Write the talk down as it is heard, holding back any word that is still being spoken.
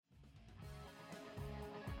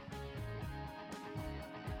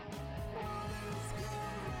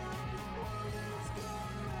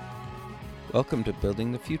Welcome to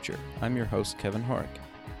Building the Future. I'm your host, Kevin Horick.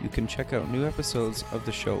 You can check out new episodes of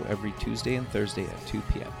the show every Tuesday and Thursday at 2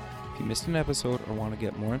 p.m. If you missed an episode or want to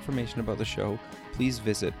get more information about the show, please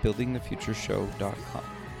visit buildingthefutureshow.com.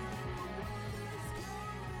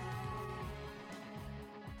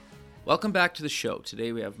 Welcome back to the show.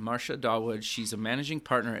 Today we have Marsha Dawood. She's a managing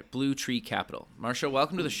partner at Blue Tree Capital. Marsha,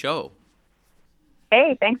 welcome to the show.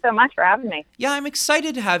 Hey, thanks so much for having me. Yeah, I'm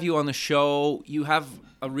excited to have you on the show. You have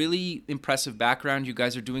a really impressive background. You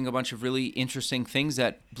guys are doing a bunch of really interesting things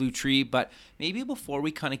at Blue Tree, but maybe before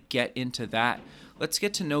we kind of get into that, let's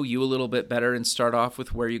get to know you a little bit better and start off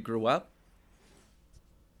with where you grew up.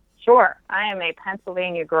 Sure. I am a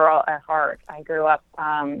Pennsylvania girl at heart. I grew up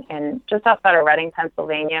in just outside of Reading,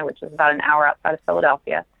 Pennsylvania, which is about an hour outside of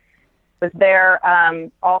Philadelphia. Was there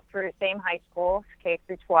all through the same high school, K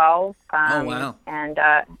through 12. Oh, wow. And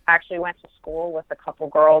actually went to school with a couple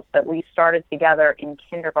girls that we started together in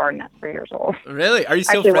kindergarten at 3 years old. Really? Are you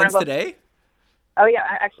still friends today? Oh, yeah.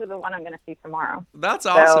 Actually, the one I'm going to see tomorrow. That's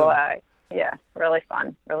awesome. So, yeah, really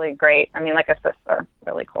fun, really great. I mean, like a sister,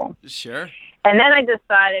 really cool. Sure. And then I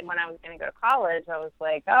decided when I was going to go to college, I was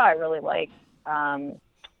like, oh, I really like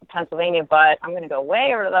Pennsylvania, but I'm going to go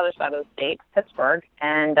way over to the other side of the state, Pittsburgh.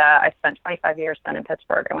 And I spent 25 years then in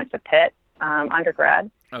Pittsburgh. I went to Pitt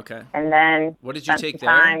undergrad. Okay. And then what did you take there?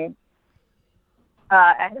 I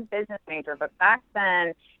had a business major, but back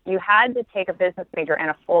then you had to take a business major and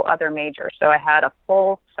a full other major. So I had a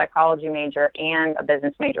full psychology major and a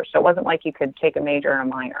business major. So it wasn't like you could take a major and a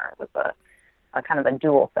minor. It was a kind of a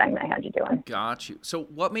dual thing they had you doing. Got you. So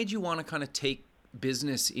what made you want to kind of take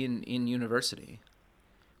business in university?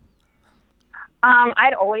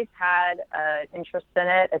 I'd always had an interest in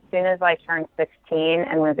it. As soon as I turned 16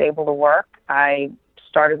 and was able to work, I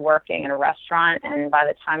started working in a restaurant. And by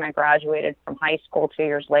the time I graduated from high school 2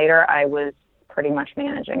 years later, I was pretty much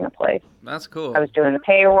managing the place. That's cool. I was doing the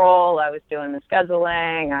payroll. I was doing the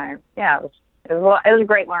scheduling. It was a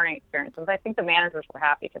great learning experience. And I think the managers were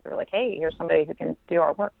happy because they were like, hey, here's somebody who can do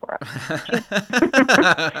our work for us.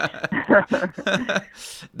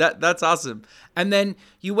 That's awesome. And then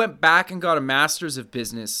you went back and got a master's of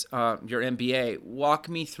business, your MBA. Walk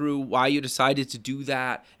me through why you decided to do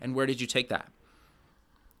that and where did you take that?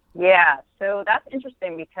 Yeah, so that's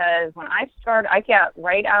interesting because when I started, I got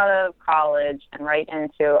right out of college and right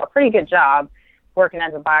into a pretty good job working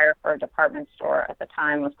as a buyer for a department store. At the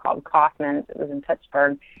time it was called Kaufman's. It was in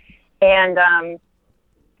Pittsburgh. And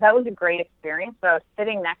that was a great experience. So I was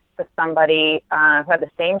sitting next to somebody who had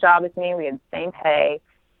the same job as me. We had the same pay.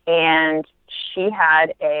 And she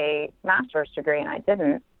had a master's degree and I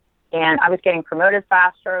didn't. And I was getting promoted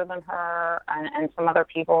faster than her and some other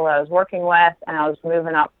people that I was working with. And I was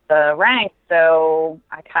moving up the ranks. So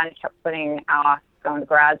I kind of kept putting off going to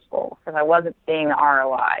grad school because I wasn't seeing the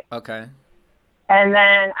ROI. Okay. And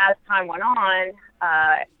then as time went on,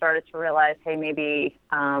 I started to realize, hey, maybe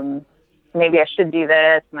I should do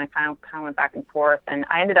this. And I kind of went back and forth. And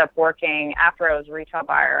I ended up working, after I was a retail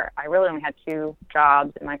buyer, I really only had two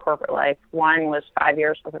jobs in my corporate life. One was 5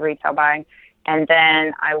 years with retail buying. And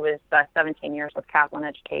then I was 17 years with Kaplan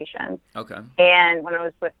Education. Okay. And when I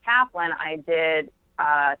was with Kaplan, I did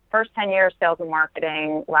first 10 years sales and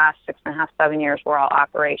marketing, last 6.5, 7 years were all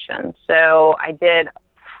operations. So I did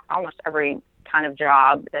almost every kind of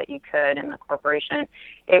job that you could in the corporation.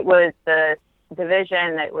 It was the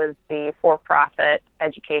division that was the for-profit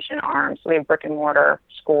education arm. So we have brick and mortar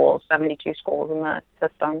schools, 72 schools in the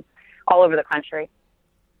system all over the country.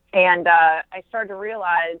 And I started to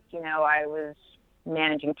realize, I was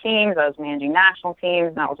managing teams, I was managing national teams,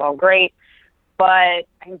 and that was all great. But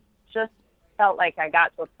I just felt like I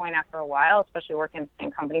got to a point after a while, especially working in the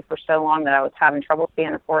same company for so long, that I was having trouble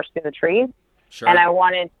seeing the forest through the trees. Sure. And I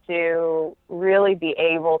wanted to really be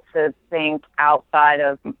able to think outside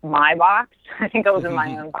of my box. I think I was in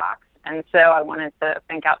my own box. And so I wanted to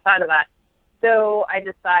think outside of that. So I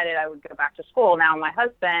decided I would go back to school. Now, my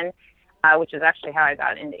husband, which is actually how I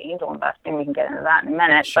got into angel investing, we can get into that in a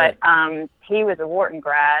minute, sure. But he was a Wharton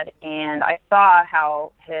grad, and I saw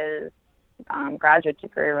how his graduate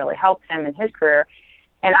degree really helped him in his career.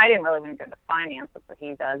 And I didn't really want to go to finance, that's what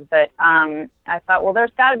he does. But I thought, well,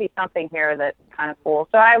 there's got to be something here that's kind of cool.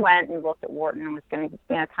 So I went and looked at Wharton and was going to,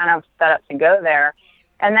 kind of set up to go there.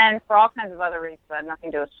 And then for all kinds of other reasons that had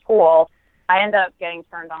nothing to do with school, I ended up getting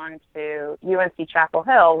turned on to UNC Chapel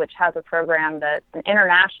Hill, which has a program that's an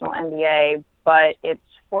international MBA, but it's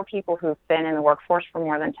for people who've been in the workforce for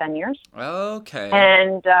more than 10 years. Okay.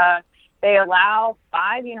 And they allow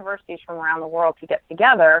 5 universities from around the world to get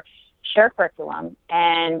together. share curriculum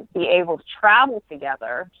and be able to travel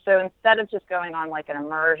together. So instead of just going on like an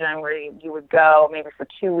immersion where you would go maybe for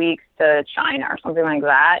 2 weeks to China or something like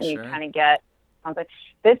that, and Sure. you kind of get something.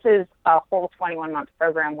 This is a whole 21-month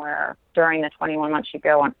program where during the 21 months you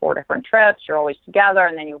go on 4 different trips, you're always together,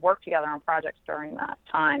 and then you work together on projects during that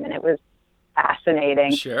time. And it was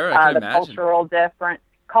fascinating. Sure, I can the imagine.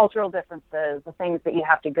 cultural differences, the things that you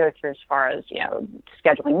have to go through as far as,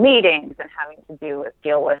 scheduling meetings and having to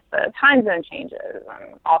deal with the time zone changes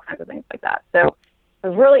and all kinds of things like that. So it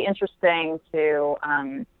was really interesting to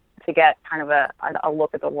get kind of a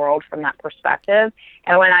look at the world from that perspective.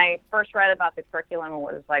 And when I first read about the curriculum, I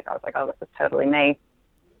was like, oh, this is totally me.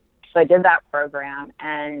 So I did that program,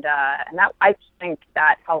 and that, I think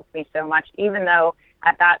that helped me so much, even though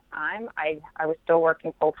at that time I was still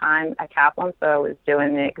working full time at Kaplan, so I was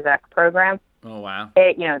doing the exec program. Oh, wow.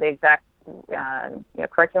 The exec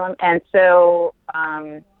curriculum. And so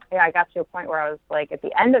I got to a point where I was like, at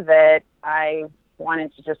the end of it, I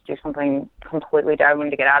wanted to just do something completely different. I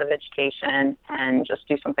wanted to get out of education and just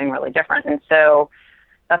do something really different. And so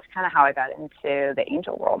that's kind of how I got into the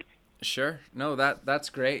angel world. Sure. No, that's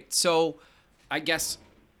great. So I guess,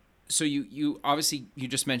 so you obviously, you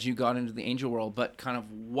just mentioned you got into the angel world, but kind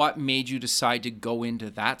of what made you decide to go into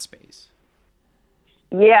that space?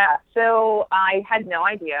 Yeah, so I had no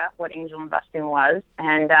idea what angel investing was.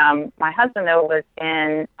 And my husband, though, was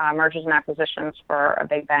in mergers and acquisitions for a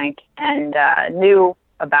big bank and knew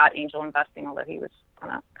about angel investing, although he was on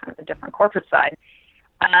a kind of a different corporate side.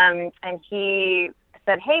 And he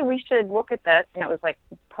said, hey, we should look at this. And it was like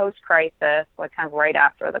post-crisis, like kind of right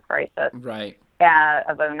after the crisis. Right.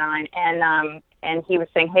 Of 2009. And he was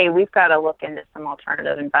saying, hey, we've got to look into some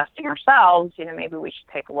alternative investing ourselves. Maybe we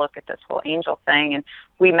should take a look at this whole angel thing. And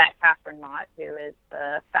we met Catherine Mott, who is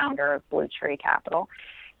the founder of Blue Tree Capital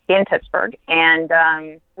in Pittsburgh. And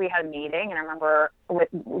we had a meeting, and I remember with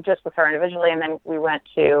her individually, and then we went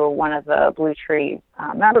to one of the Blue Tree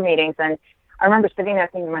member meetings. And I remember sitting there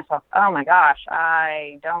thinking to myself, oh my gosh,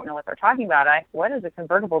 I don't know what they're talking about. What is a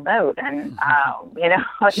convertible note? And,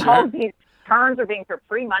 Sure. all of these terms are being for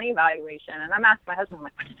pre-money valuation. And I'm asking my husband, I'm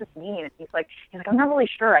like, what does this mean? And he's like, I'm not really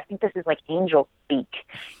sure. I think this is like angel speak.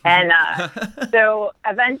 And so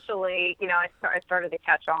eventually, I started to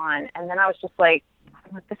catch on. And then I was just like,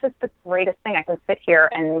 this is the greatest thing. I can sit here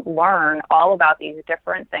and learn all about these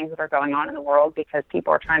different things that are going on in the world because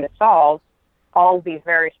people are trying to solve all of these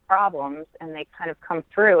various problems, and they kind of come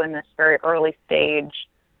through in this very early stage,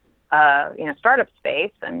 startup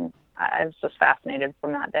space. And I was just fascinated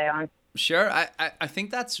from that day on. Sure. I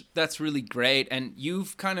think that's really great. And you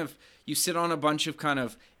sit on a bunch of kind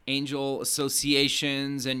of angel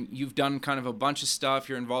associations, and you've done kind of a bunch of stuff.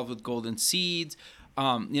 You're involved with Golden Seeds.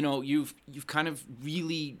 You've kind of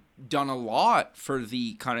really done a lot for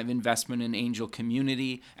the kind of investment in angel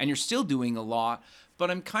community, and you're still doing a lot.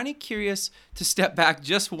 But I'm kind of curious to step back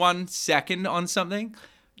just 1 second on something.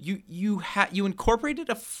 You incorporated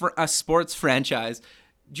a sports franchise.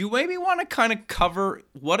 Do you maybe want to kind of cover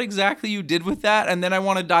what exactly you did with that? And then I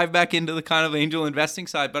want to dive back into the kind of angel investing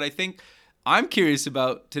side. But I think I'm curious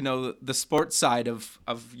to know the sports side of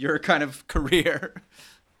your kind of career.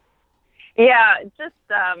 Yeah, just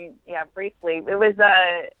briefly. It was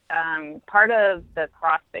part of the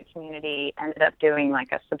CrossFit community ended up doing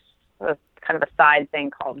like a kind of a side thing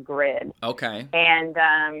called Grid. Okay.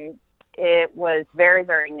 And it was very,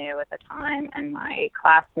 very new at the time. And my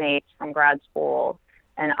classmates from grad school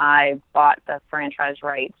and I bought the franchise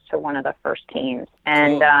rights to one of the first teams.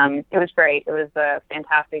 And Cool. It was great. It was a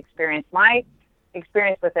fantastic experience. My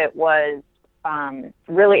experience with it was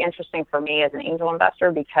really interesting for me as an angel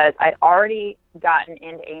investor because I'd already gotten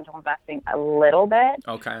into angel investing a little bit.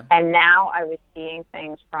 Okay. And now I was seeing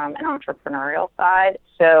things from an entrepreneurial side.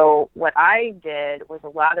 So what I did was a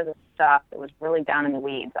lot of the stuff that was really down in the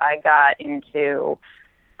weeds. I got into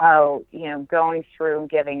going through and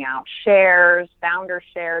giving out shares, founder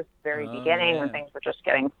shares, at the very beginning when things were just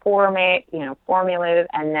getting formulated.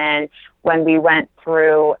 And then when we went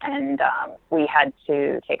through and we had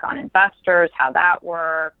to take on investors, how that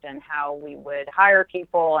worked and how we would hire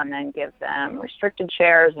people and then give them restricted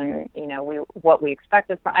shares and, what we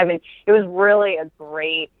expected from, it was really a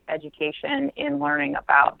great education in learning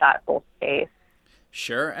about that whole space.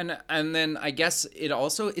 Sure. And then I guess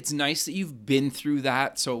it's nice that you've been through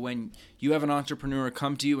that. So when you have an entrepreneur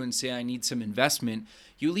come to you and say, I need some investment,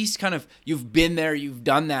 you at least you've been there, you've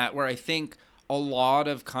done that, where I think a lot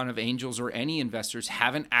of kind of angels or any investors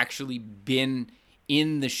haven't actually been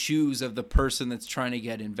in the shoes of the person that's trying to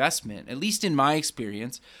get investment, at least in my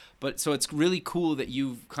experience. But so it's really cool that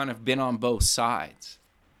you've kind of been on both sides.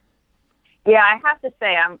 Yeah, I have to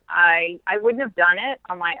say, I wouldn't have done it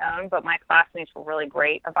on my own, but my classmates were really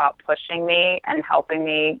great about pushing me and helping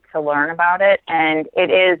me to learn about it, and it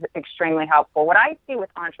is extremely helpful. What I see with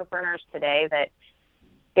entrepreneurs today that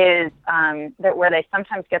is that where they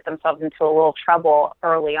sometimes get themselves into a little trouble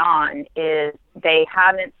early on is they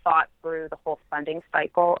haven't thought through the whole funding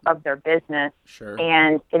cycle of their business. Sure.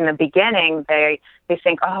 And in the beginning, they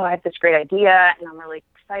think, oh, I have this great idea and I'm really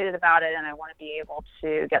excited about it and I want to be able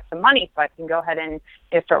to get some money so I can go ahead and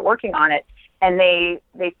start working on it. And they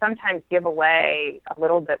sometimes give away a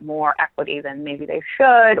little bit more equity than maybe they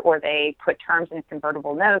should, or they put terms in a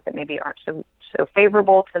convertible note that maybe aren't so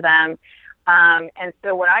favorable to them. And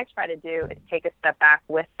so what I try to do is take a step back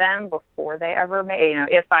with them before they ever make,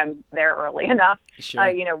 if I'm there early enough, Sure.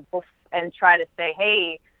 And try to say,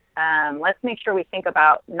 hey, let's make sure we think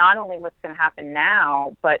about not only what's going to happen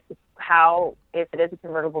now, but how, if it is a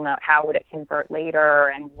convertible note, how would it convert later,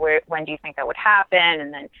 and when do you think that would happen,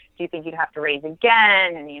 and then do you think you'd have to raise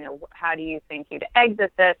again, and how do you think you'd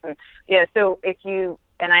exit this, and so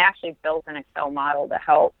I actually built an Excel model to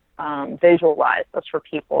help visualize. That's for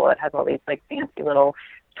people. It has all these like fancy little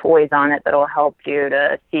toys on it that'll help you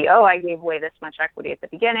to see, oh, I gave away this much equity at the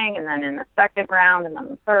beginning, and then in the second round, and then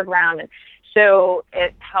the third round, and so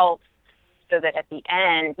it helps so that at the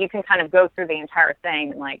end you can kind of go through the entire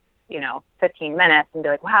thing in 15 minutes and be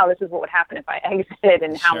like, wow, this is what would happen if I exited,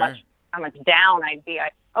 and how much down I'd be.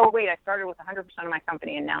 I started with 100% of my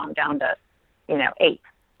company and now I'm down to 8%.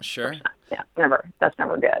 Sure. Yeah, that's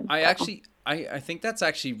never good. I think that's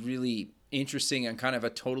actually really interesting and kind of a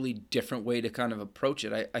totally different way to kind of approach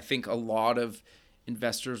it. I think a lot of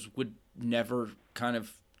investors would never kind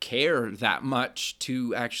of care that much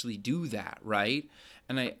to actually do that, right?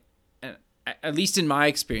 And at least in my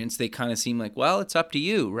experience, they kind of seem like, well, it's up to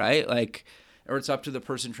you, right? Or it's up to the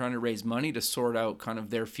person trying to raise money to sort out kind of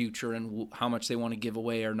their future and how much they want to give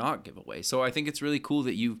away or not give away. So I think it's really cool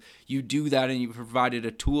that you do that, and you provided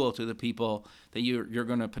a tool to the people that you're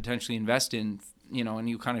going to potentially invest in, and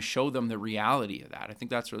you kind of show them the reality of that. I think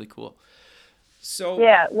that's really cool. So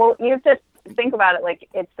yeah, well, you just think about it like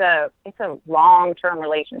it's a long-term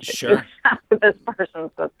relationship. Sure. You have with this person,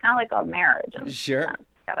 so it's kind of like a marriage. And sure.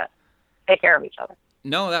 Gotta take care of each other.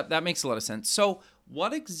 No, that makes a lot of sense. So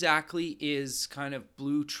what exactly is kind of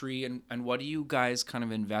Blue Tree, and what do you guys kind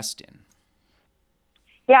of invest in?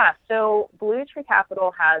 Yeah, so Blue Tree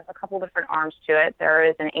Capital has a couple different arms to it. There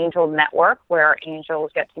is an angel network where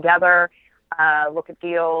angels get together, look at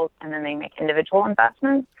deals, and then they make individual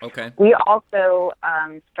investments. Okay. We also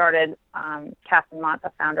started, Catherine Mott,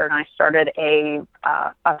 the founder, and I started a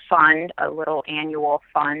fund, a little annual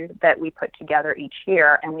fund that we put together each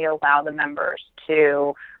year, and we allow the members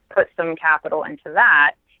to put some capital into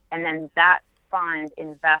that, and then that fund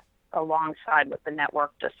invests alongside what the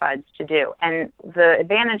network decides to do. And the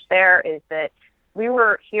advantage there is that we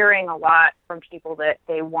were hearing a lot from people that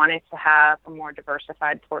they wanted to have a more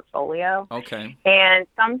diversified portfolio. Okay. And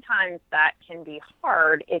sometimes that can be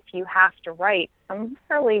hard if you have to write some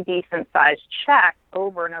fairly decent sized checks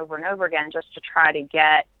over and over and over again just to try to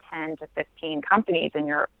get 10 to 15 companies in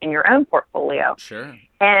your own portfolio. Sure.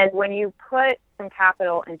 And when you put some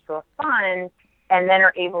capital into a fund and then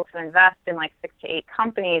are able to invest in 6 to 8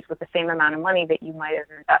 companies with the same amount of money that you might have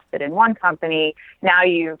invested in one company, now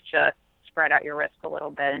you've just spread out your risk a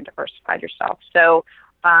little bit and diversified yourself. So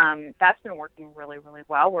that's been working really, really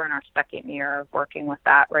well. We're in our second year of working with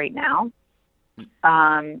that right now.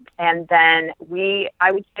 And then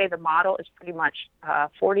I would say the model is pretty much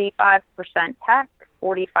 45% tech,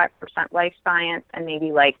 45% life science, and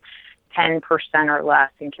maybe 10% or less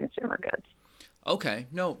in consumer goods. Okay.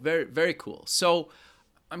 No, very, very cool. So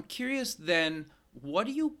I'm curious then, what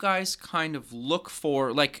do you guys kind of look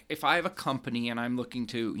for? If I have a company and I'm looking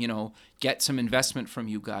to, get some investment from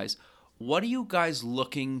you guys, what are you guys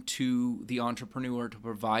looking to the entrepreneur to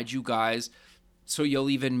provide you guys so you'll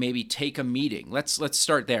even maybe take a meeting? Let's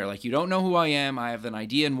start there. You don't know who I am. I have an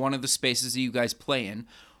idea in one of the spaces that you guys play in.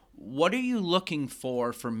 What are you looking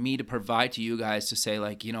for me to provide to you guys to say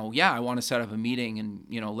I want to set up a meeting and,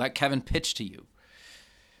 let Kevin pitch to you?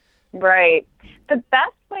 Right. The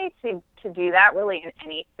best way to do that really in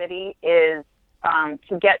any city is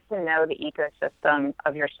to get to know the ecosystem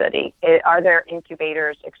of your city. Are there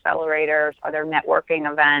incubators, accelerators? Are there networking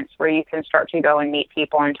events where you can start to go and meet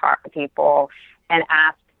people and talk to people and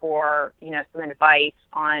ask for, some advice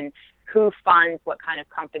on who funds what kind of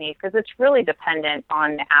companies? Because it's really dependent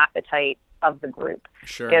on the appetite of the group.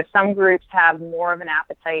 Sure. If some groups have more of an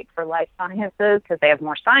appetite for life sciences because they have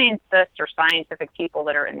more scientists or scientific people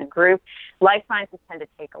that are in the group, life sciences tend to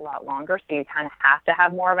take a lot longer, so you kind of have to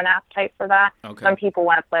have more of an appetite for that. Okay. Some people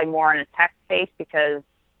want to play more in a tech space because,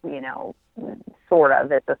 sort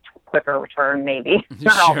of, it's a quicker return, maybe.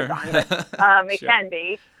 Not all the time, but it Sure. can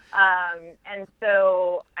be. And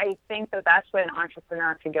so I think that that's what an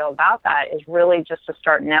entrepreneur could go about that, is really just to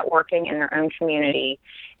start networking in their own community.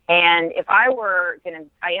 And if I were going to,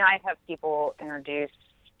 I have people introduced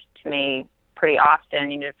to me pretty often,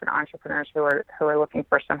 different entrepreneurs who are looking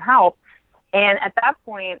for some help. And at that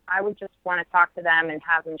point, I would just want to talk to them and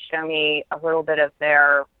have them show me a little bit of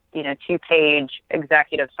their, 2-page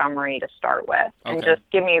executive summary to start with, and just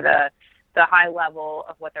give me the high level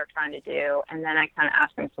of what they're trying to do. And then I kind of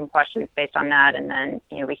ask them some questions based on that. And then,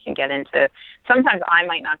 we can get into, sometimes I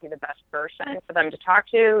might not be the best person for them to talk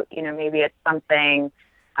to. Maybe it's something,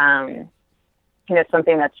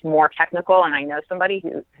 something that's more technical, and I know somebody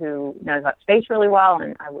who knows that space really well,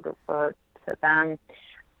 and I would refer to them.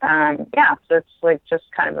 So it's like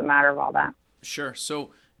just kind of a matter of all that. Sure.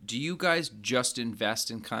 So do you guys just invest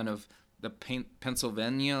in kind of the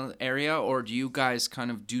Pennsylvania area, or do you guys kind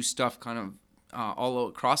of do stuff kind of all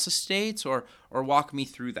across the states, or walk me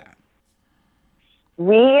through that?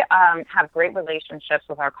 We have great relationships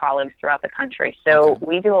with our colleagues throughout the country. So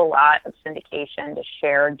we do a lot of syndication to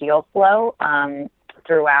share deal flow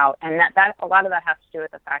throughout. And that a lot of that has to do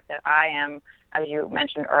with the fact that I am, as you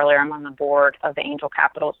mentioned earlier, I'm on the board of the Angel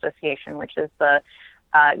Capital Association, which is the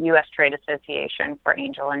U.S. Trade Association for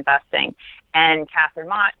Angel Investing. And Catherine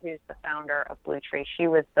Mott, who's the founder of Blue Tree, she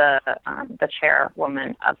was the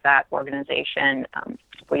chairwoman of that organization a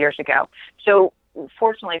couple years ago. So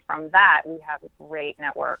fortunately from that, we have a great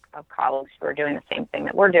network of colleagues who are doing the same thing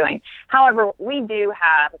that we're doing. However, we do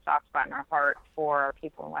have a soft spot in our heart for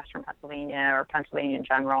people in Western Pennsylvania or Pennsylvania in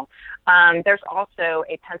general. There's also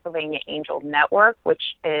a Pennsylvania Angel Network,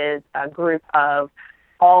 which is a group of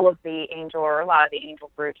all of the angel, or a lot of the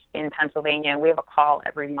angel groups in Pennsylvania. We have a call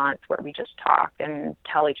every month where we just talk and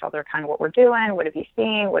tell each other kind of what we're doing, what have you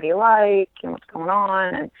seen, what do you like, what's going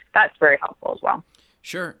on, and that's very helpful as well.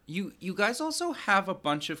 Sure. You guys also have a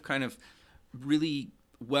bunch of kind of really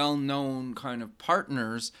well-known kind of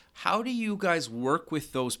partners. How do you guys work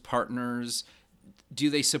with those partners?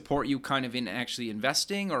 Do they support you kind of in actually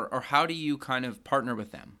investing, or how do you kind of partner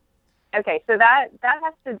with them? Okay, so that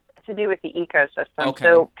has to do with the ecosystem. Okay.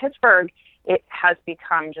 So Pittsburgh, it has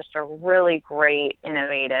become just a really great,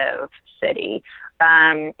 innovative city.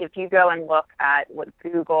 If you go and look at what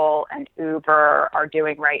Google and Uber are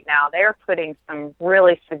doing right now, they're putting some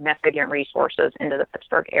really significant resources into the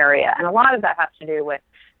Pittsburgh area. And a lot of that has to do with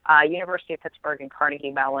University of Pittsburgh and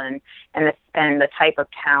Carnegie Mellon and the type of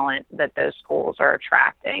talent that those schools are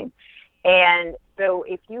attracting. And so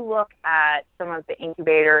if you look at some of the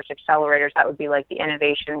incubators, accelerators, that would be like the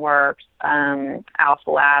Innovation Works,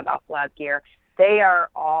 Alpha Lab Gear, they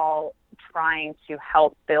are all trying to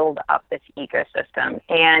help build up this ecosystem.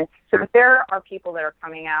 And so if there are people that are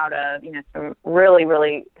coming out of, some really,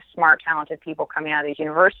 really smart, talented people coming out of these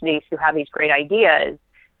universities who have these great ideas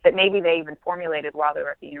that maybe they even formulated while they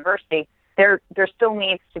were at the university, there still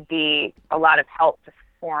needs to be a lot of help to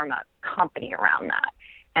form a company around that.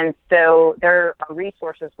 And so there are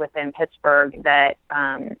resources within Pittsburgh that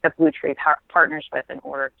the Blue Tree partners with in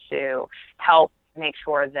order to help make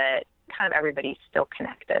sure that kind of everybody's still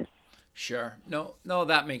connected. Sure. No,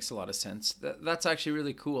 that makes a lot of sense. That's actually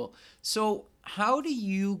really cool. So how do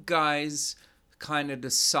you guys kind of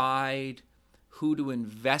decide who to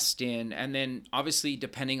invest in? And then obviously,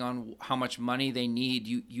 depending on how much money they need,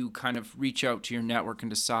 you kind of reach out to your network and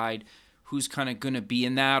decide who's kind of going to be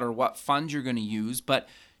in that or what funds you're going to use. But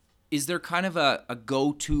is there kind of a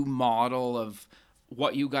go-to model of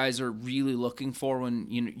what you guys are really looking for when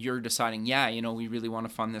you're deciding, we really want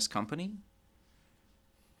to fund this company?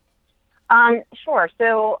 Sure.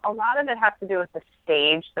 So a lot of it has to do with the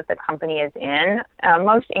stage that the company is in.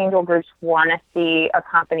 Most angel groups want to see a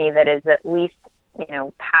company that is at least,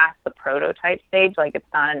 past the prototype stage, like it's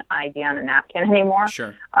not an idea on a napkin anymore.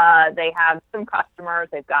 Sure. They have some customers.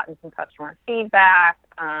 They've gotten some customer feedback.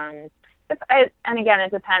 And again,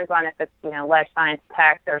 it depends on if it's, life science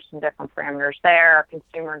tech. There's some different parameters there.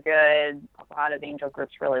 Consumer goods. A lot of angel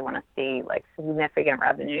groups really want to see like significant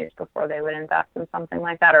revenues before they would invest in something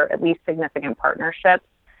like that, or at least significant partnerships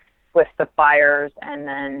with suppliers and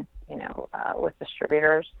then, with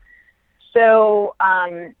distributors. So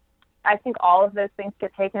I think all of those things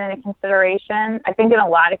get taken into consideration. I think in a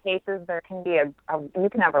lot of cases there can be you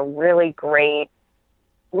can have a really great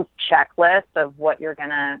checklist of what you're going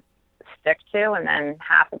to stick to, and then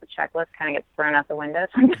half of the checklist kind of gets thrown out the window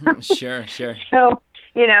sometimes. Sure. So,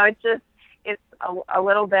 it's a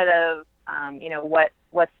little bit of,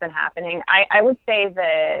 what's been happening. I would say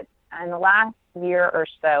that in the last year or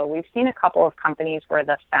so, we've seen a couple of companies where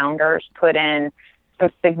the founders put in some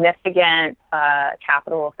significant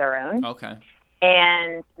capital of their own. Okay.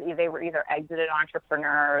 And they were either exited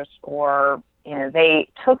entrepreneurs or, they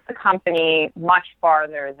took the company much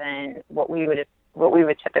farther than what we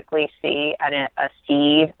would typically see at a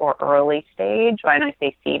seed or early stage. When I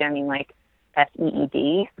say seed, I mean like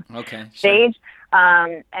SEED stage.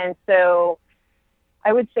 Sure. And so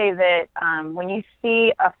I would say that when you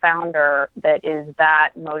see a founder that is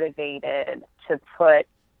that motivated to put,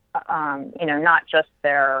 not just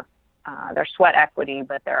their sweat equity,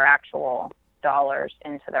 but their actual dollars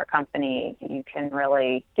into their company, you can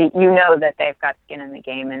really, that they've got skin in the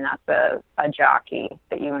game, and that's a jockey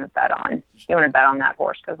that you want to bet on. You want to bet on that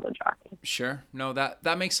horse because of the jockey. Sure. No,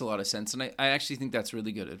 that makes a lot of sense. And I actually think that's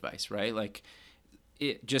really good advice, right? Like,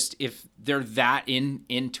 it just, if they're that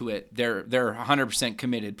into it, they're 100%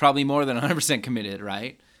 committed, probably more than 100% committed,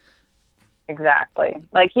 right? Exactly.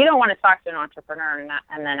 Like, you don't want to talk to an entrepreneur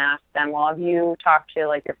and then ask them, well, have you talked to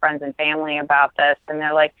like your friends and family about this? And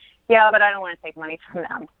they're like, yeah, but I don't want to take money from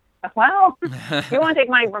them. Well, if you want to take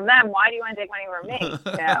money from them, why do you want to take money from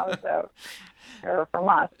me? So, or from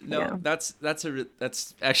us. No, that's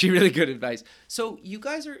actually really good advice. So you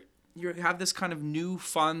guys you have this kind of new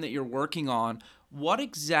fund that you're working on. What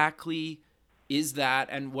exactly is that,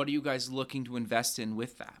 and what are you guys looking to invest in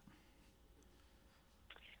with that?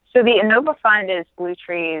 So the Innova Fund is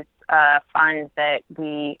BlueTree's fund that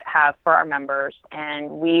we have for our members, and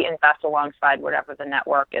we invest alongside whatever the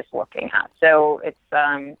network is looking at. So it's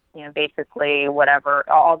basically whatever,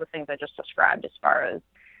 all the things I just described as far as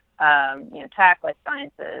tech, life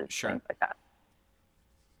sciences, sure, things like that.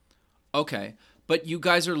 Okay, but you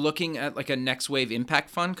guys are looking at like a next wave impact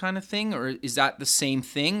fund kind of thing, or is that the same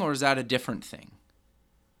thing, or is that a different thing?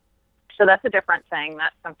 So that's a different thing.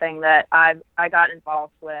 That's something that I got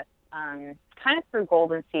involved with kind of through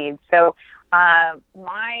Golden Seed. So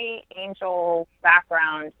my angel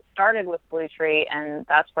background started with BlueTree, and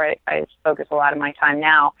that's where I focus a lot of my time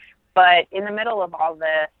now. But in the middle of all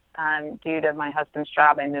this, due to my husband's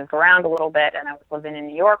job, I moved around a little bit, and I was living in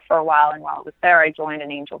New York for a while. And while I was there, I joined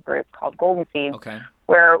an angel group called Golden Seed,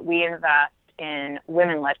 where we invest in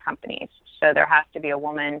women-led companies. So there has to be a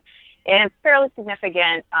woman in a fairly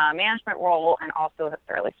significant management role, and also a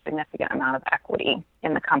fairly significant amount of equity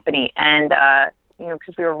in the company. And,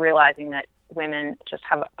 because we were realizing that women just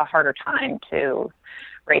have a harder time to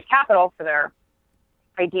raise capital for their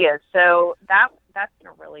ideas. So that's been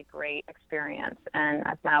a really great experience, and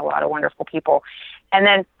I've met a lot of wonderful people. And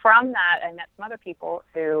then from that, I met some other people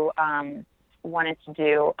who wanted to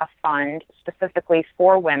do a fund specifically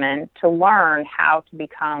for women to learn how to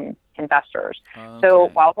become investors. Okay. So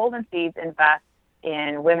while Golden Seeds invests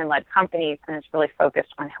in women-led companies and is really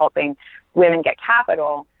focused on helping women get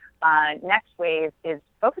capital, Next Wave is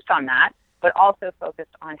focused on that, but also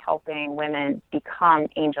focused on helping women become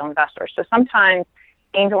angel investors. So sometimes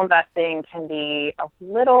angel investing can be a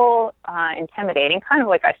little intimidating, kind of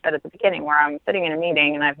like I said at the beginning, where I'm sitting in a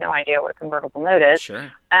meeting and I have no idea what a convertible note is.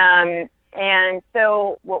 Sure. And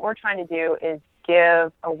so what we're trying to do is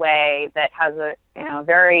give a way that has a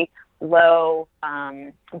very low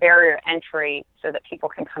barrier entry, so that people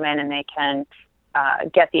can come in and they can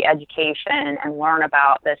get the education and learn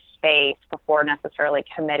about this space before necessarily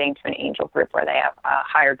committing to an angel group where they have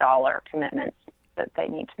higher dollar commitments that they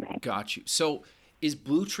need to make. Got you. So is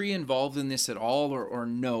BlueTree involved in this at all, or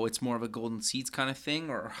no, it's more of a Golden Seeds kind of thing,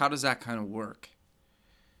 or how does that kind of work?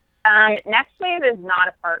 Next Wave is not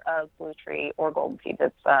a part of BlueTree or Golden Seeds.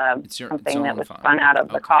 It's something that was spun out of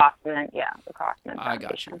the Kaufman. The Kaufman Foundation. I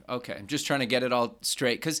got you. Okay, I'm just trying to get it all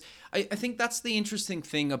straight, because I think that's the interesting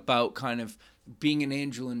thing about kind of being an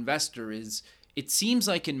angel investor is it seems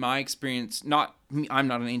like, in my experience, I'm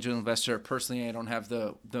not an angel investor personally. I don't have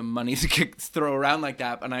the money to throw around like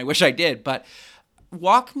that, and I wish I did. But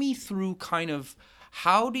walk me through kind of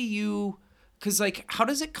how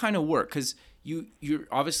does it kind of work? Because you're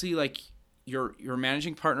obviously like you're a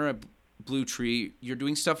managing partner at BlueTree. You're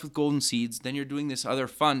doing stuff with Golden Seeds. Then you're doing this other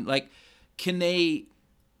fund. Like,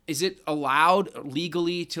 is it allowed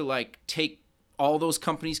legally to like take all those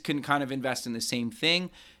companies can kind of invest in the same thing?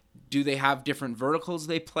 Do they have different verticals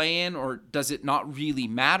they play in, or does it not really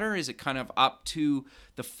matter? Is it kind of up to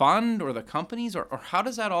the fund or the companies, or how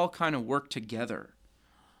does that all kind of work together?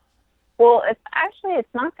 Well, it's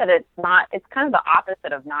not that it's kind of the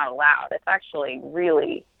opposite of not allowed. It's actually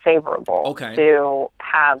really favorable to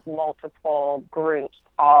have multiple groups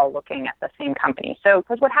all looking at the same company. So,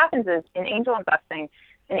 because what happens is in angel investing,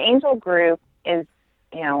 an angel group is,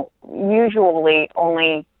 usually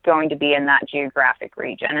only going to be in that geographic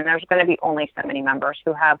region, and there's going to be only so many members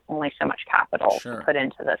who have only so much capital to put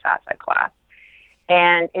into this asset class.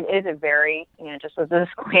 And it is a very, just as a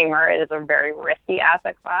disclaimer, it is a very risky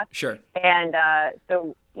asset class. Sure. And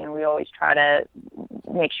so, we always try to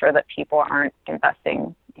make sure that people aren't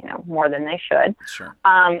investing, more than they should. Sure.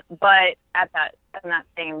 But in that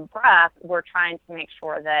same breath, we're trying to make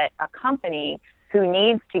sure that a company who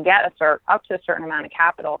needs to get up to a certain amount of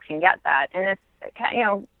capital can get that. And it's,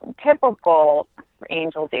 typical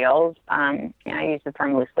angel deals, I use the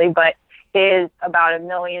term loosely, but is about $1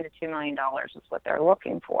 million to $2 million is what they're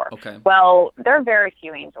looking for. Okay. Well, there are very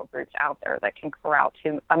few angel groups out there that can corral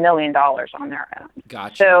to $1 million on their own.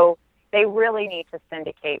 Gotcha. So they really need to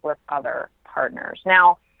syndicate with other partners.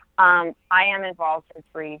 Now, I am involved in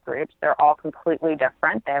 3 groups. They're all completely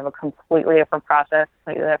different. They have a completely different process,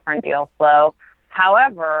 completely different deal flow.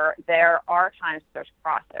 However, there are times there's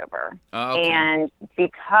crossover. And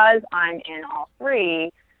because I'm in all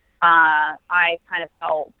 3, I kind of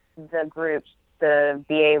help the groups to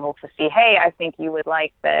be able to see, hey, I think you would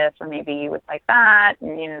like this, or maybe you would like that,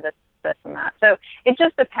 and this and that. So it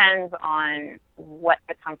just depends on what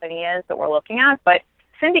the company is that we're looking at. But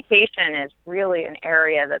syndication is really an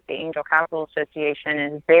area that the Angel Capital Association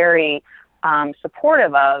is very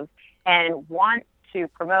supportive of and wants to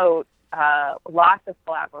promote lots of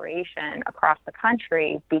collaboration across the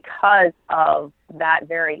country because of that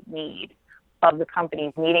very need of the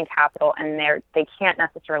companies needing capital, and they can't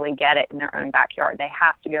necessarily get it in their own backyard. They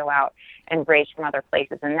have to go out and raise from other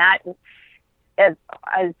places. And that, as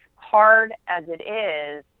hard as it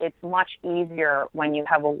is, it's much easier when you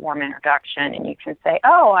have a warm introduction and you can say,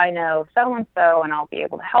 oh, I know so-and-so, and I'll be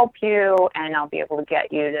able to help you, and I'll be able to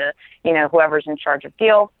get you to, whoever's in charge of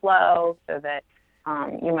deal flow, so that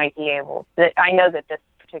you might be able to, I know that this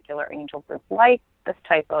particular angel group likes this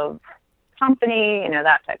type of company,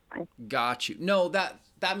 that type of thing. Got you. No,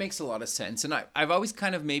 that makes a lot of sense. And I've always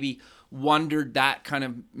kind of maybe wondered that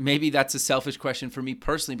maybe that's a selfish question for me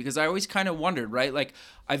personally, because I always kind of wondered, right? Like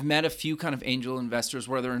I've met a few kind of angel investors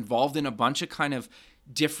where they're involved in a bunch of kind of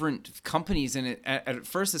different companies. And at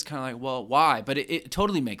first it's kind of like, well, why? But it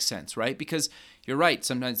totally makes sense, right? Because you're right.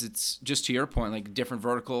 Sometimes it's just to your point, like different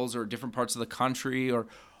verticals or different parts of the country or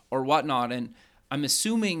whatnot. And I'm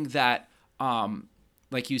assuming that,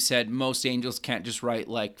 like you said, most angels can't just write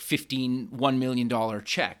like $1 million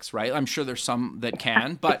checks, right? I'm sure there's some that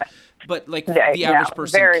can, but like the average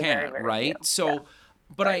person can't, very right? Few. So, yeah.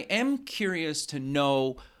 But I am curious to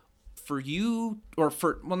know for you, or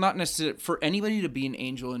not necessarily, for anybody to be an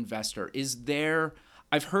angel investor, is there,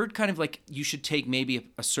 I've heard kind of like you should take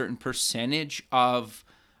maybe a certain percentage of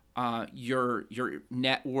your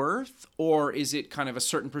net worth, or is it kind of a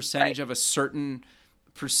certain percentage of a certain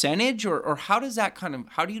percentage, or how does that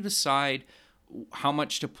how do you decide how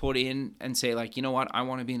much to put in and say, like, you know what, I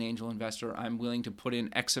want to be an angel investor, I'm willing to put in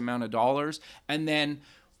X amount of dollars? And then,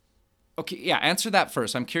 answer that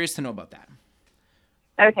first. I'm curious to know about that.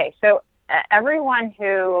 Okay, so everyone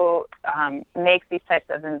who makes these types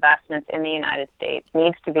of investments in the United States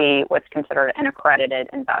needs to be what's considered an accredited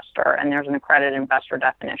investor, and there's an accredited investor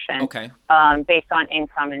definition based on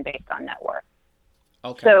income and based on net worth.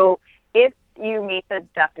 Okay. So if you meet the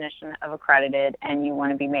definition of accredited and you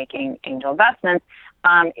want to be making angel investments,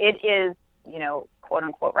 it is, quote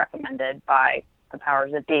unquote, recommended by the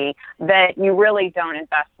powers that be that you really don't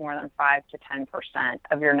invest more than 5 to 10%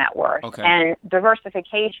 of your net worth. Okay. And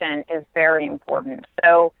diversification is very important.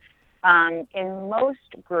 So in most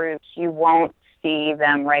groups, you won't see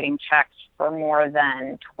them writing checks for more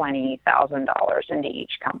than $20,000 into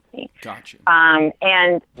each company. Gotcha.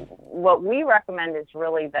 And what we recommend is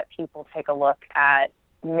really that people take a look at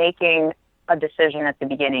making a decision at the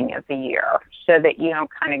beginning of the year so that you don't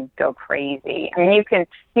kind of go crazy. I mean, you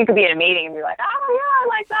could be in a meeting and be like, oh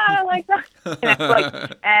yeah, I like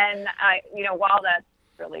that. And while that's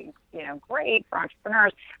really, great for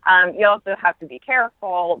entrepreneurs, you also have to be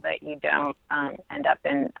careful that you don't end up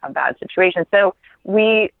in a bad situation. So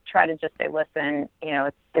we try to just say, listen,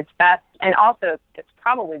 it's best. And also it's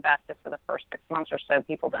probably best if for the first 6 months or so,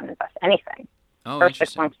 people don't invest anything. First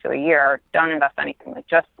 6 months to a year, don't invest anything. Like,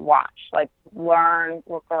 just watch, like, learn,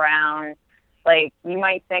 look around. Like, you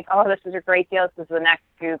might think, oh, this is a great deal. This is the next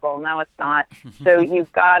Google. No, it's not. So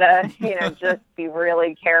you've got to, just be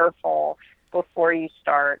really careful before you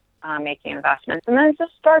start making investments, and then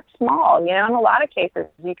just start small. In a lot of cases,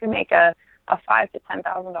 you can make a $5,000 to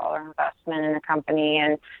 $10,000 investment in a company,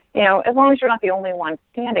 and as long as you're not the only one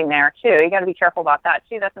standing there, too, you got to be careful about that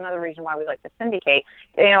too. That's another reason why we like to syndicate.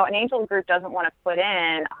 An angel group doesn't want to put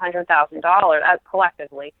in $100,000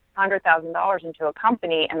 collectively. $100,000 into a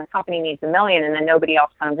company, and the company needs $1 million, and then nobody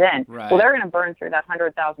else comes in. Right. Well, they're going to burn through that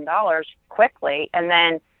 $100,000 quickly, and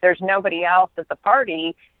then there's nobody else at the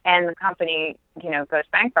party, and the company, goes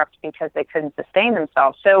bankrupt because they couldn't sustain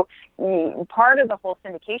themselves. So part of the whole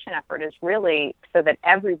syndication effort is really so that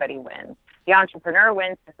everybody wins. The entrepreneur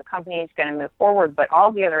wins because the company is going to move forward, but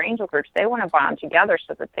all the other angel groups, they want to bond together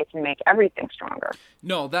so that they can make everything stronger.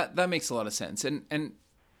 No, that makes a lot of sense. And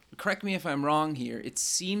correct me if I'm wrong here. It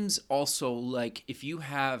seems also like if you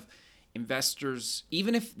have investors,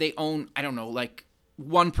 even if they own, I don't know, like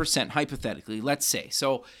 1% hypothetically, let's say.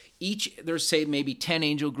 So there's say maybe 10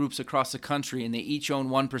 angel groups across the country and they each own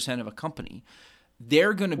 1% of a company.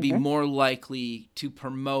 They're going to be more likely to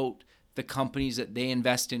promote the companies that they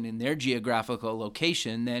invest in their geographical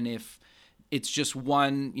location than if it's just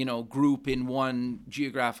one, group in one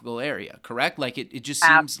geographical area, correct? Like it just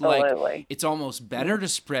seems like it's almost better to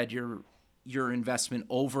spread your investment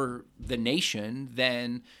over the nation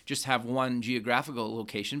than just have one geographical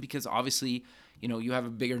location, because obviously, you have a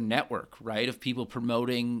bigger network, right, of people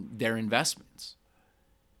promoting their investments.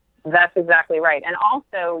 That's exactly right. And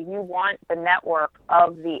also you want the network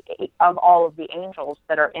of all of the angels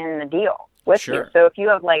that are in the deal with you. So if you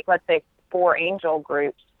have let's say 4 angel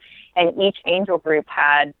groups, and each angel group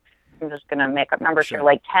had, I'm just going to make up numbers here,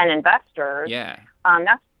 10 investors. Yeah.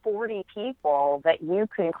 That's 40 people that you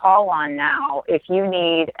can call on now if you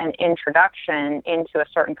need an introduction into a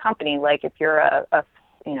certain company. Like if you're a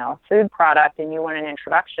food product and you want an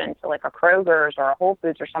introduction to like a Kroger's or a Whole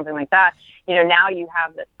Foods or something like that, now you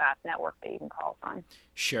have this vast network that you can call on.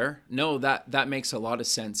 Sure. No, that makes a lot of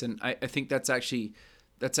sense. And I think that's actually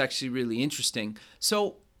really interesting.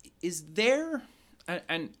 So is there,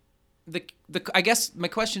 and I guess my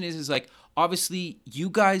question is like, obviously you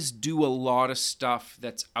guys do a lot of stuff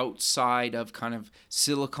that's outside of kind of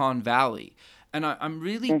Silicon Valley. And I'm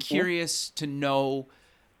really curious to know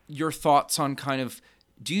your thoughts on kind of,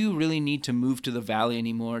 do you really need to move to the Valley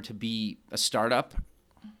anymore to be a startup?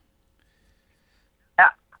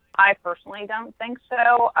 I personally don't think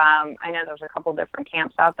so. I know there's a couple different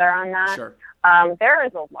camps out there on that. Sure. There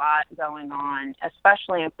is a lot going on,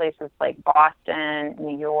 especially in places like Boston,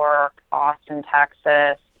 New York, Austin,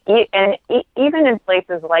 Texas, and even in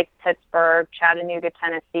places like Pittsburgh, Chattanooga,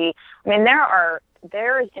 Tennessee. I mean,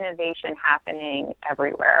 there is innovation happening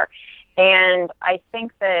everywhere. And I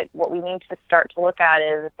think that what we need to start to look at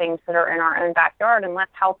is the things that are in our own backyard, and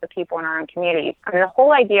let's help the people in our own communities. I mean, the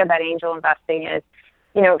whole idea about angel investing is,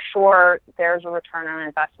 sure, there's a return on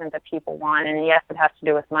investment that people want, and yes, it has to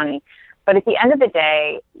do with money. But at the end of the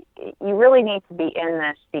day, you really need to be in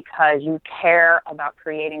this because you care about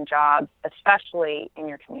creating jobs, especially in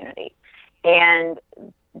your community. And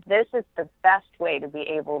this is the best way to be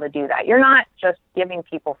able to do that. You're not just giving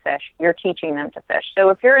people fish, you're teaching them to fish. So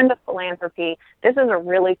if you're into philanthropy, this is a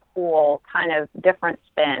really cool kind of different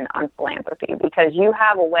spin on philanthropy, because you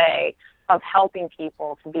have a way of helping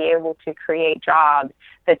people to be able to create jobs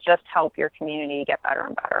that just help your community get better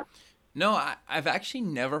and better. No, I've actually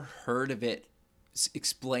never heard of it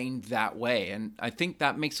explained that way. And I think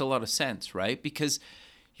that makes a lot of sense, right? Because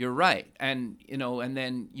you're right. And, and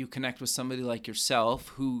then you connect with somebody like yourself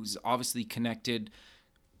who's obviously connected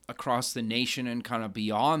across the nation and kind of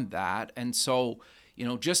beyond that. And so,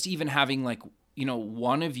 just even having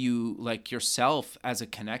one of you like yourself as a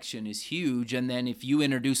connection is huge. And then if you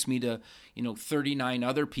introduce me to, 39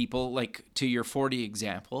 other people, like to your 40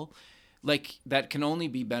 example, like that can only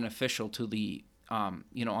be beneficial to the,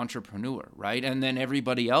 entrepreneur, right? And then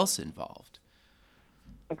everybody else involved.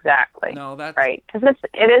 Exactly. No, that's right. Because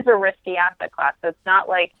it is a risky asset class. So it's not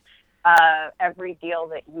like every deal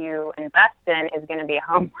that you invest in is going to be a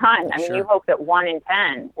home run. I mean, you hope that 1 in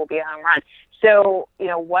 10 will be a home run. So,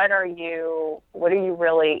 what are you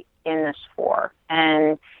really in this for?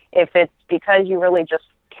 And if it's because you really just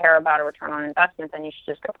care about a return on investment, then you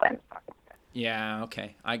should just go play in the stock market. Yeah,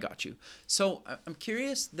 okay. I got you. So I'm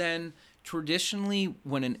curious then, traditionally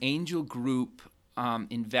when an angel group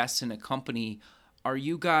invests in a company, are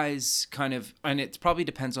you guys kind of, and it probably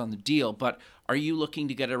depends on the deal, but are you looking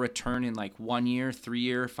to get a return in like 1 year, 3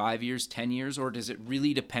 year, 5 years, 10 years, or does it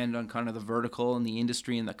really depend on kind of the vertical and the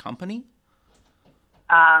industry and the company?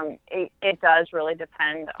 It does really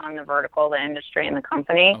depend on the vertical, the industry, and the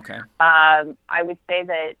company. Okay. I would say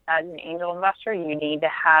that as an angel investor, you need to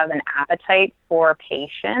have an appetite for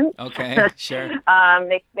patience. Okay, sure.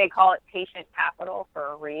 They call it patient capital for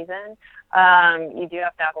a reason. You do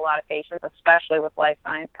have to have a lot of patience, especially with life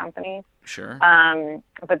science companies. Sure.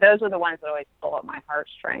 But those are the ones that always pull at my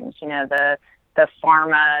heartstrings. You know, the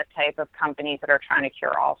pharma type of companies that are trying to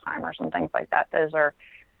cure Alzheimer's and things like that. Those are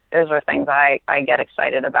things I get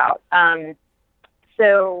excited about.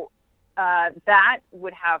 That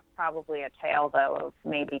would have probably a tail, though, of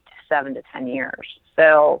maybe 7 to 10 years.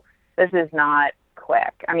 So this is not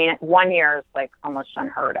quick. I mean, 1 year is like almost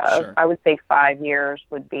unheard of. Sure. I would say 5 years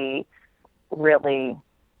would be really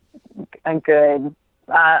a good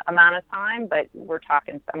amount of time, but we're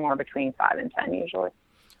talking somewhere between 5 and 10 usually.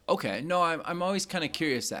 Okay. No, I'm always kind of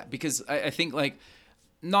curious because I think like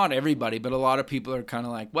not everybody, but a lot of people are kind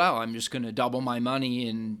of like, well, I'm just going to double my money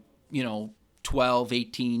in, 12,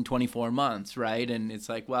 18, 24 months, right? And it's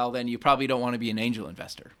like, well, then you probably don't want to be an angel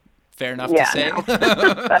investor. Fair enough to say? No.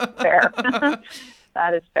 That's fair.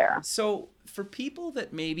 That is fair. So for people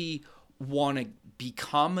that maybe want to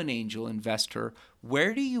become an angel investor,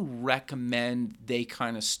 where do you recommend they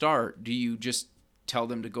kind of start? Do you just tell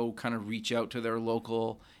them to go kind of reach out to their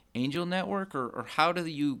local angel network, or how do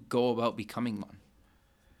you go about becoming one?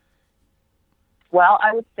 Well,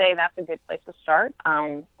 I would say that's a good place to start.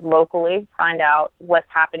 Locally, find out what's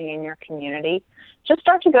happening in your community. Just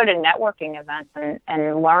start to go to networking events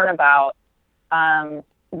and learn about,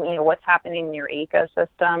 what's happening in your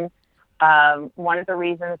ecosystem. One of the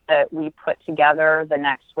reasons that we put together the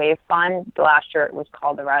Next Wave Fund, last year it was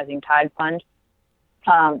called the Rising Tide Fund,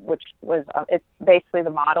 which was, it's basically the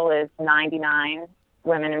model is 99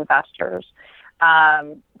 women investors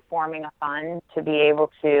forming a fund to be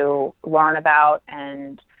able to learn about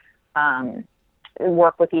and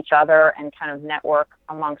work with each other and kind of network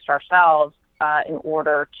amongst ourselves in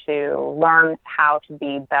order to learn how to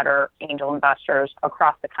be better angel investors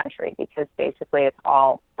across the country, because basically it's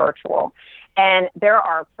all virtual. And there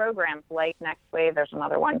are programs like Next Wave. There's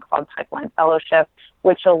another one called Pipeline Fellowship,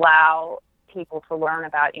 which allow people to learn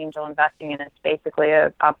about angel investing, and it's basically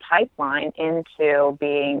a pipeline into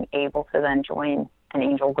being able to then join an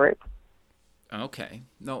angel group. Okay.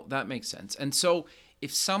 No, that makes sense. And so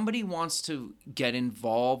if somebody wants to get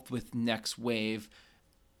involved with Next Wave,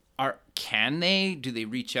 do they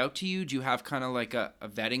reach out to you? Do you have kind of like a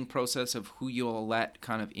vetting process of who you'll let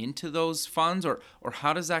kind of into those funds, or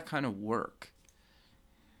how does that kind of work?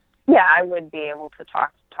 Yeah, I would be able to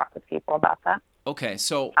talk with people about that. Okay,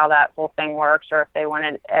 so how that whole thing works, or if they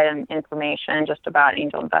wanted information just about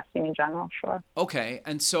angel investing in general, sure. Okay,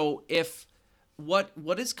 and so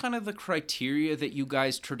what is kind of the criteria that you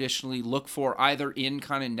guys traditionally look for, either in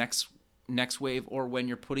kind of Next Wave or when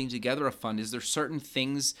you're putting together a fund? Is there certain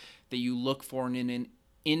things that you look for in an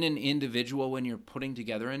individual when you're putting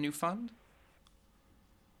together a new fund?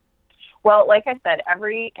 Well, like I said,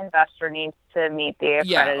 every investor needs to meet the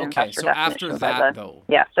accredited investor so definition. After that, though.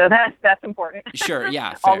 Yeah, so that's important. Sure,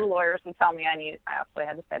 yeah, All fair. the lawyers would tell me I absolutely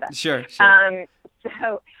had to say that. Sure.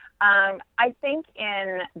 I think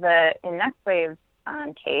in Next Wave's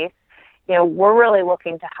case, we're really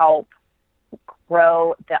looking to help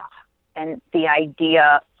grow the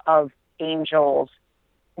idea of angels,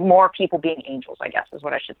 more people being angels, I guess is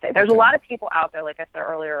what I should say. There's a lot of people out there, like I said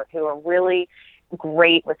earlier, who are really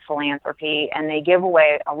great with philanthropy, and they give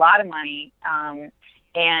away a lot of money,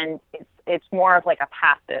 and it's more of like a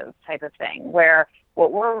passive type of thing, where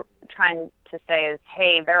what we're trying to say is,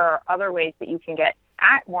 hey, there are other ways that you can get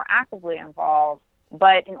more actively involved,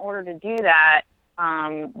 but in order to do that,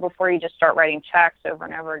 before you just start writing checks over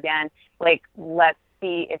and over again, like, let's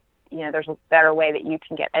see if there's a better way that you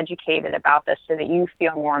can get educated about this so that you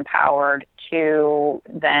feel more empowered to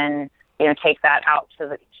then take that out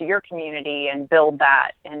to your community and build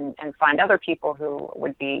that and find other people who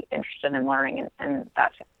would be interested in learning, and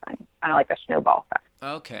that's kind of like a snowball effect.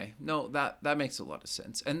 Okay. No, that makes a lot of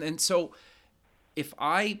sense. And so if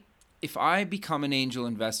I become an angel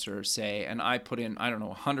investor, say, and I put in, I don't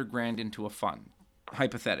know, $100,000 into a fund,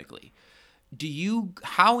 hypothetically,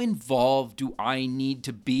 how involved do I need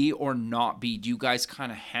to be or not be? Do you guys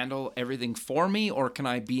kind of handle everything for me, or can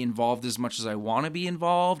I be involved as much as I want to be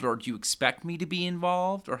involved, or do you expect me to be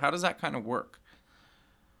involved, or how does that kind of work?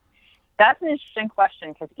 That's an interesting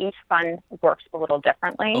question, because each fund works a little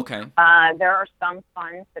differently. Okay. There are some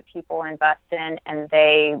funds that people invest in, and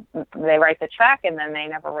they write the check, and then they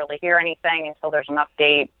never really hear anything until there's an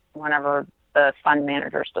update whenever the fund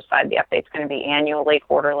managers decide the update's going to be annually,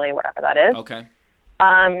 quarterly, whatever that is. Okay.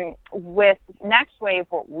 With Next Wave,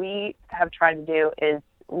 what we have tried to do is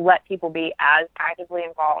let people be as actively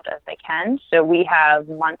involved as they can. So we have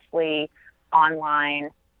monthly online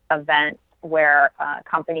events where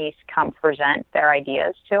companies come present their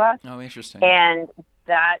ideas to us. Oh, interesting. And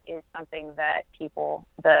that is something that people,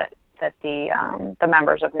 the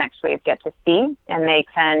members of Next Wave get to see, and they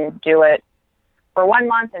can do it for 1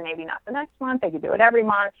 month and maybe not the next month. They can do it every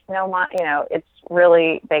month, no month. It's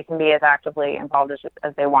really, they can be as actively involved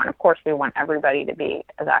as they want. Of course, we want everybody to be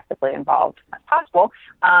as actively involved as possible.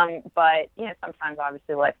 But sometimes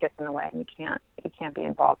obviously life gets in the way and you can't be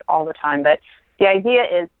involved all the time. But the idea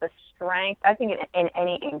is the strength, I think in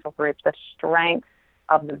any angel group, the strength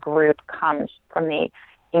of the group comes from the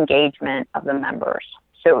engagement of the members.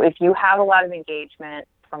 So if you have a lot of engagement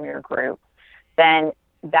from your group, then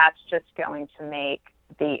that's just going to make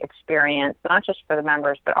the experience, not just for the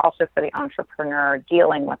members, but also for the entrepreneur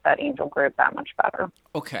dealing with that angel group, that much better.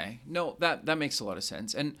 Okay. No, that makes a lot of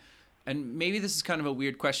sense. And maybe this is kind of a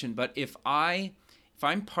weird question, but if I'm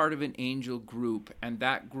part of an angel group and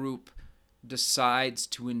that group decides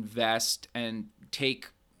to invest and take,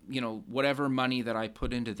 whatever money that I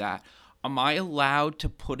put into that, am I allowed to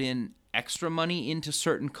put in extra money into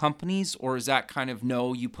certain companies, or is that kind of,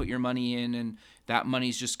 no, you put your money in and that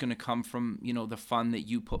money's just going to come from, the fund that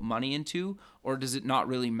you put money into, or does it not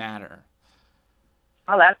really matter?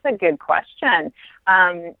 Oh, that's a good question.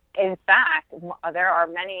 In fact, there are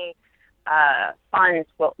many funds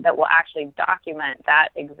that will actually document that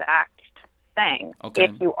exact thing. Okay.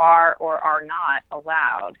 If you are or are not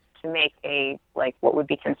allowed to make what would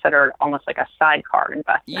be considered almost like a sidecar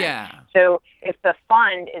investment. Yeah. So if the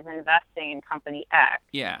fund is investing in company X,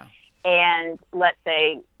 yeah, and let's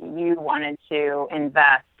say you wanted to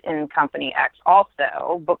invest in company X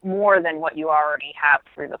also, but more than what you already have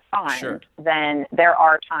through the fund, sure, then there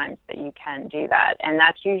are times that you can do that. And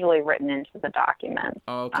that's usually written into the document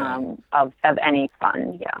of any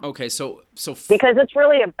fund. Yeah. Okay. So because it's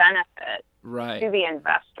really a benefit right to the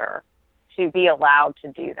investor to be allowed to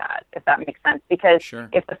do that, if that makes sense. Because sure,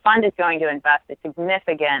 if the fund is going to invest, a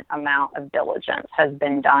significant amount of diligence has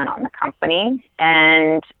been done on the company,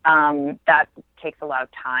 and that takes a lot of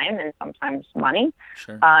time and sometimes money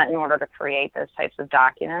sure, in order to create those types of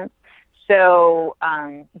documents. So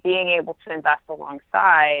being able to invest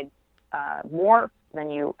alongside more than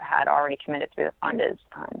you had already committed through the fund is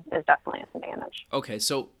definitely an advantage. Okay,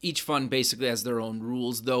 so each fund basically has their own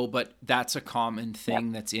rules, though, but that's a common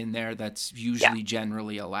thing that's in there that's usually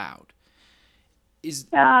generally allowed. Okay.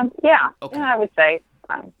 I would say.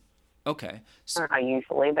 Okay. So, not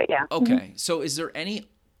usually, but yeah. Okay, Mm-hmm. So is there any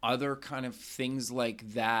other kind of things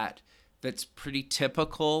like that that's pretty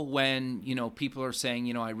typical when, people are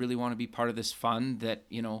saying, I really want to be part of this fund that,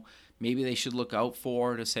 maybe they should look out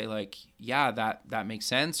for to say like, yeah, that makes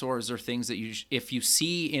sense? Or is there things that if you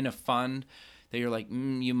see in a fund that you're like,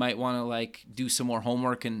 you might want to like do some more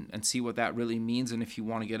homework and see what that really means, and if you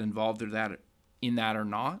want to get involved in that or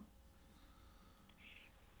not?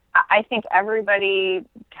 I think everybody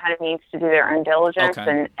kind of needs to do their own diligence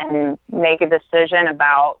and make a decision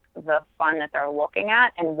about the fund that they're looking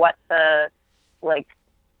at and what kind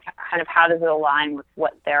of how does it align with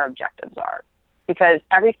what their objectives are. Because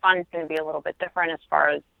every fund is going to be a little bit different as far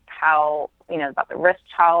as how, about the risk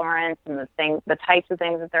tolerance and the types of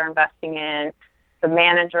things that they're investing in, the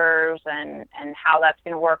managers and how that's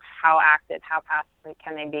going to work, how active, how passive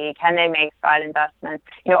can they be, can they make side investments,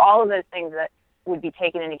 all of those things that would be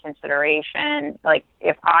taken into consideration. Like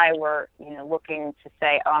if I were, looking to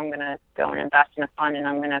say, I'm going to go and invest in a fund and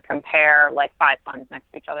I'm going to compare like 5 funds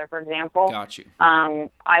next to each other, for example. Got you.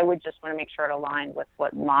 I would just want to make sure it aligned with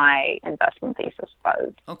what my investment thesis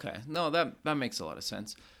was. Okay. No, that makes a lot of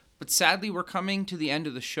sense. But sadly, we're coming to the end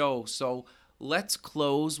of the show. So let's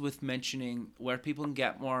close with mentioning where people can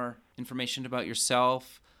get more information about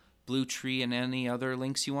yourself, Bluetree, and any other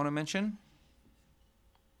links you want to mention.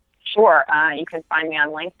 Sure. You can find me on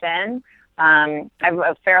LinkedIn. I have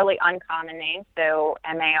a fairly uncommon name, so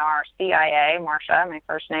Marcia, Marcia, my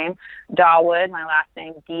first name, Dawood, my last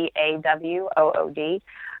name, Dawood.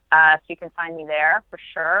 So you can find me there for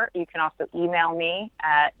sure. You can also email me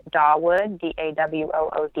at Dawood,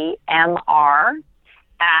 Dawood, MR,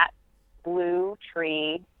 at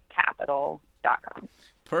BlueTreeCapital.com.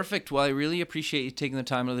 Perfect. Well, I really appreciate you taking the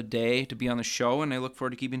time of the day to be on the show, and I look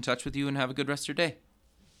forward to keeping in touch with you, and have a good rest of your day.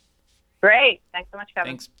 Great. Thanks so much,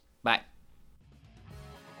 Kevin. Thanks. Bye.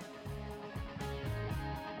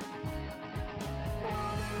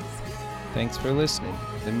 Thanks for listening.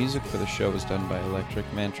 The music for the show is done by Electric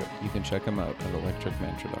Mantra. You can check them out at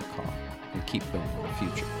electricmantra.com and keep building the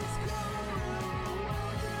future.